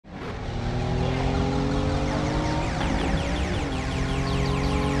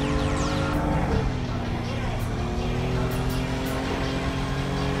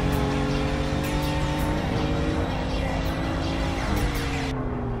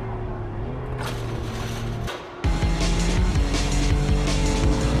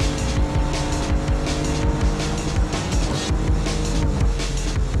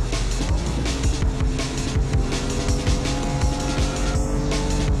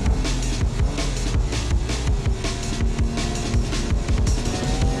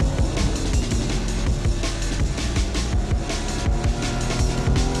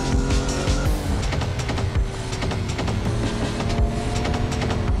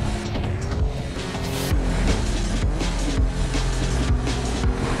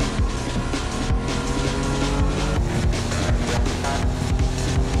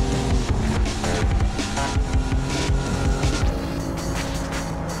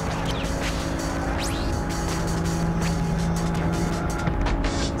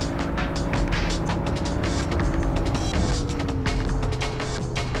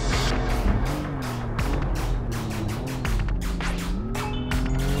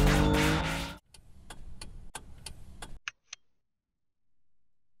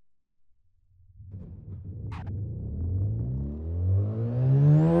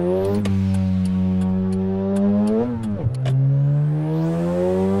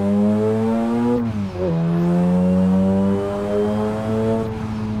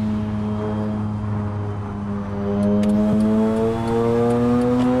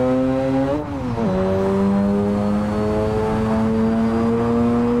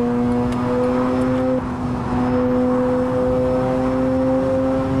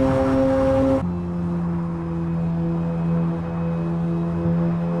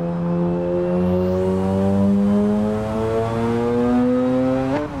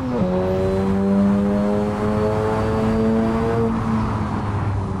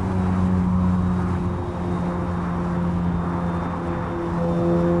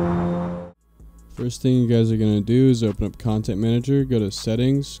First thing you guys are going to do is open up Content Manager, go to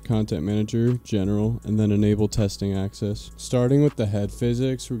Settings, Content Manager, General, and then Enable Testing Access. Starting with the head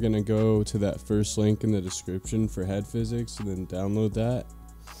physics, we're going to go to that first link in the description for head physics and then download that.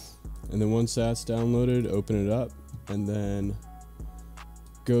 And then once that's downloaded, open it up and then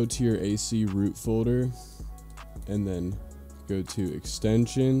go to your AC root folder and then go to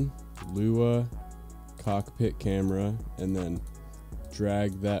Extension, Lua, Cockpit Camera, and then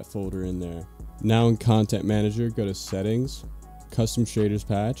drag that folder in there. Now in Content Manager, go to Settings, Custom Shaders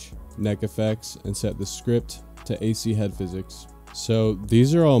Patch, Neck Effects, and set the script to AC Head Physics. So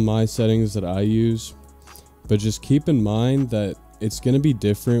these are all my settings that I use, but just keep in mind that it's going to be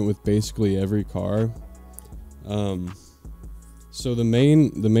different with basically every car. So the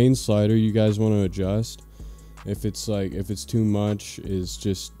main slider you guys want to adjust, if it's too much, is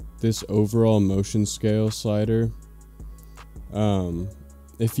just this overall motion scale slider.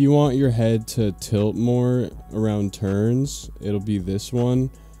 If you want your head to tilt more around turns, it'll be this one.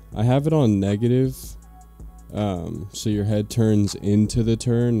 I have it on negative, so your head turns into the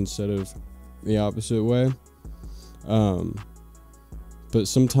turn instead of the opposite way. But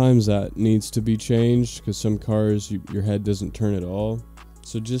sometimes that needs to be changed because some cars your head doesn't turn at all.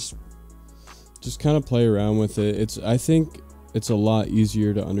 So just kind of play around with it. I think it's a lot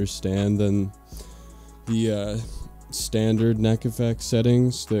easier to understand than the standard neck effect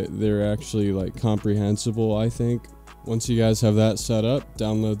settings. They're actually like comprehensible, I think. Once you guys have that set up,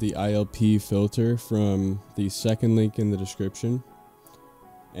 download the ILP filter from the second link in the description.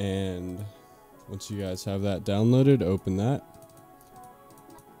 And once you guys have that downloaded, open that.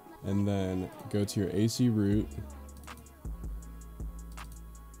 And then go to your AC root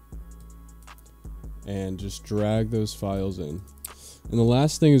and just drag those files in. And the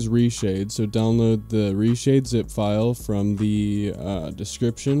last thing is ReShade. So download the ReShade zip file from the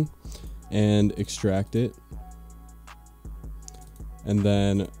description and extract it. And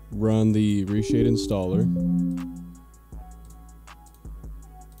then run the ReShade installer.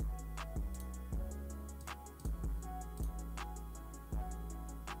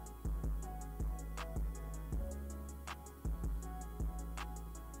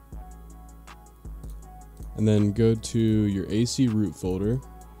 And then go to your AC root folder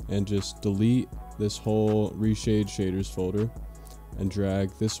and just delete this whole ReShade shaders folder and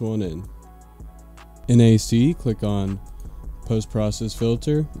drag this one in. In AC, click on Post-Process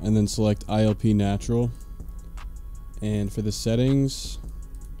Filter and then select ILP Natural. And for the settings,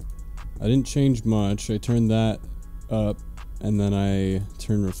 I didn't change much. I turned that up and then I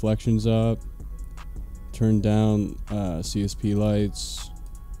turned reflections up, turned down CSP lights,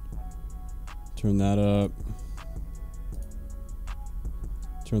 turn that up,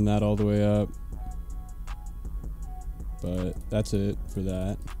 turn that all the way up, but that's it for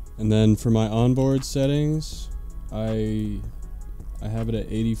that. And then for my onboard settings, I have it at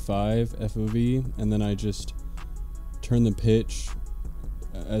 85 FOV, and then I just turn the pitch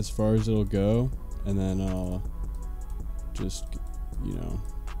as far as it'll go, and then I'll just,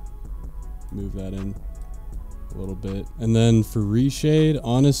 move that in a little bit. And then for ReShade,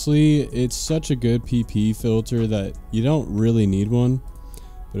 honestly, it's such a good PP filter that you don't really need one,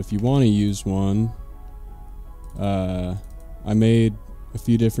 but if you want to use one, I made a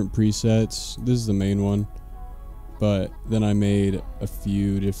few different presets. This is the main one, but then I made a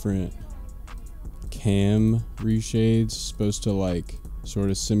few different cam reshades supposed to like sort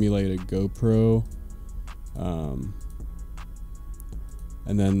of simulate a GoPro,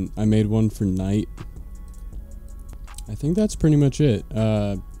 and then I made one for night. I think that's pretty much it.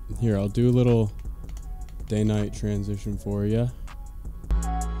 Here, I'll do a little day-night transition for you.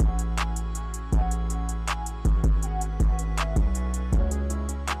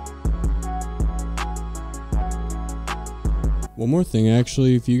 One more thing,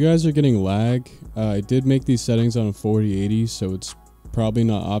 actually, if you guys are getting lag, I did make these settings on a 4080, so it's probably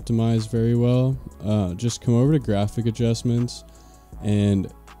not optimized very well. Just come over to graphic adjustments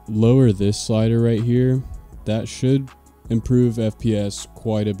and lower this slider right here. That should improve FPS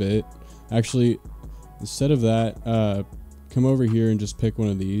quite a bit. Actually, instead of that, come over here and just pick one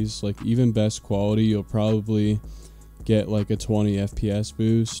of these. Like even best quality, you'll probably get like a 20 FPS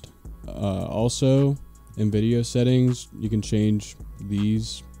boost. Also, in video settings, you can change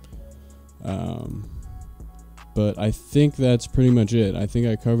these. But I think that's pretty much it. I think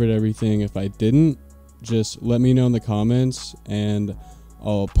I covered everything. If I didn't, just let me know in the comments and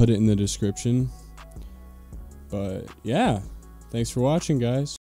I'll put it in the description. But yeah, thanks for watching, guys.